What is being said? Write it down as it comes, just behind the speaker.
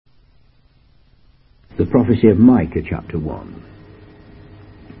The prophecy of Micah, chapter 1.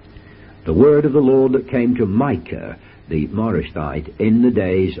 The word of the Lord that came to Micah the Morasthite in the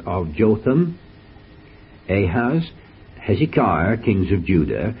days of Jotham, Ahaz, Hezekiah, kings of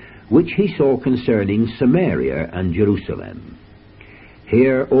Judah, which he saw concerning Samaria and Jerusalem.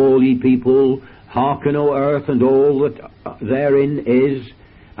 Hear, all ye people, hearken, O earth, and all that therein is,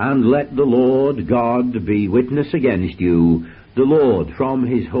 and let the Lord God be witness against you, the Lord from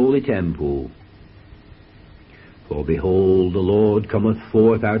his holy temple. For behold, the Lord cometh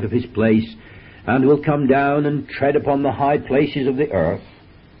forth out of his place, and will come down and tread upon the high places of the earth.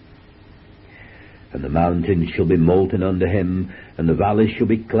 And the mountains shall be molten under him, and the valleys shall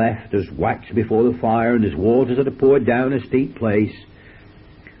be cleft as wax before the fire, and as waters that are poured down a steep place.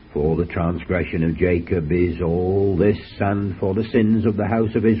 For the transgression of Jacob is all this, and for the sins of the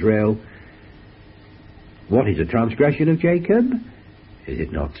house of Israel. What is the transgression of Jacob? Is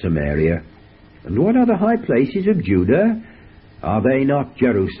it not Samaria? And what are the high places of Judah? Are they not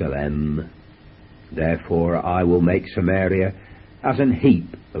Jerusalem? Therefore I will make Samaria as an heap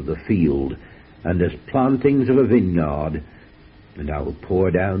of the field, and as plantings of a vineyard. And I will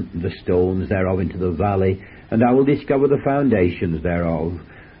pour down the stones thereof into the valley, and I will discover the foundations thereof.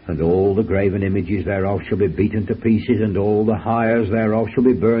 And all the graven images thereof shall be beaten to pieces, and all the hires thereof shall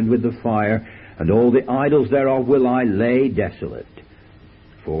be burned with the fire, and all the idols thereof will I lay desolate.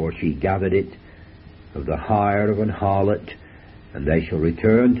 For she gathered it of the hire of an harlot, and they shall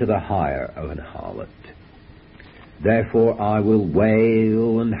return to the hire of an harlot. Therefore I will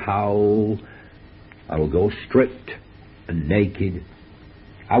wail and howl. I will go stripped and naked.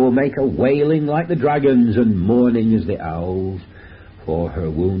 I will make a wailing like the dragons, and mourning as the owls. For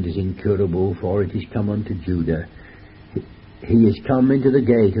her wound is incurable, for it is come unto Judah. He is come into the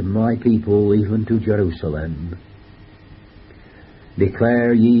gate of my people, even to Jerusalem.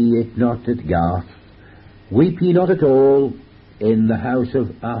 Declare ye it not at Gath. Weep ye not at all in the house of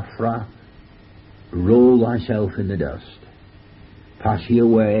Aphrah. Roll thyself in the dust. Pass ye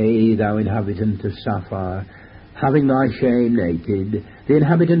away, thou inhabitant of Saphir, having thy shame naked. The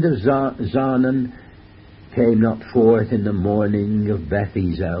inhabitant of Zaanan came not forth in the mourning of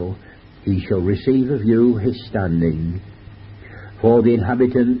Bethezel. He shall receive of you his standing. For the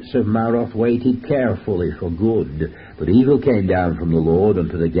inhabitants of Maroth waited carefully for good, but evil came down from the Lord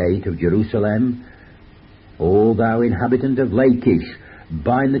unto the gate of Jerusalem. O thou inhabitant of Lachish,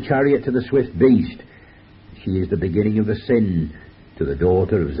 bind the chariot to the swift beast. She is the beginning of the sin to the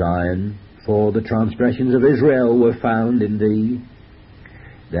daughter of Zion, for the transgressions of Israel were found in thee.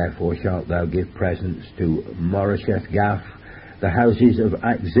 Therefore shalt thou give presents to Moresheth Gath. The houses of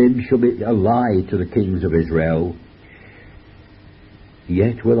Achzib shall be a lie to the kings of Israel.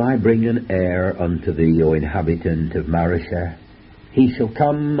 Yet will I bring an heir unto thee, O inhabitant of Maresheth. He shall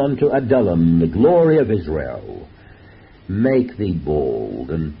come unto Adullam, the glory of Israel. Make thee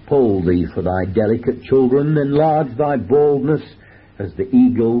bold, and pull thee for thy delicate children. Enlarge thy boldness as the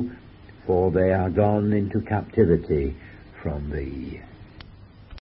eagle, for they are gone into captivity from thee.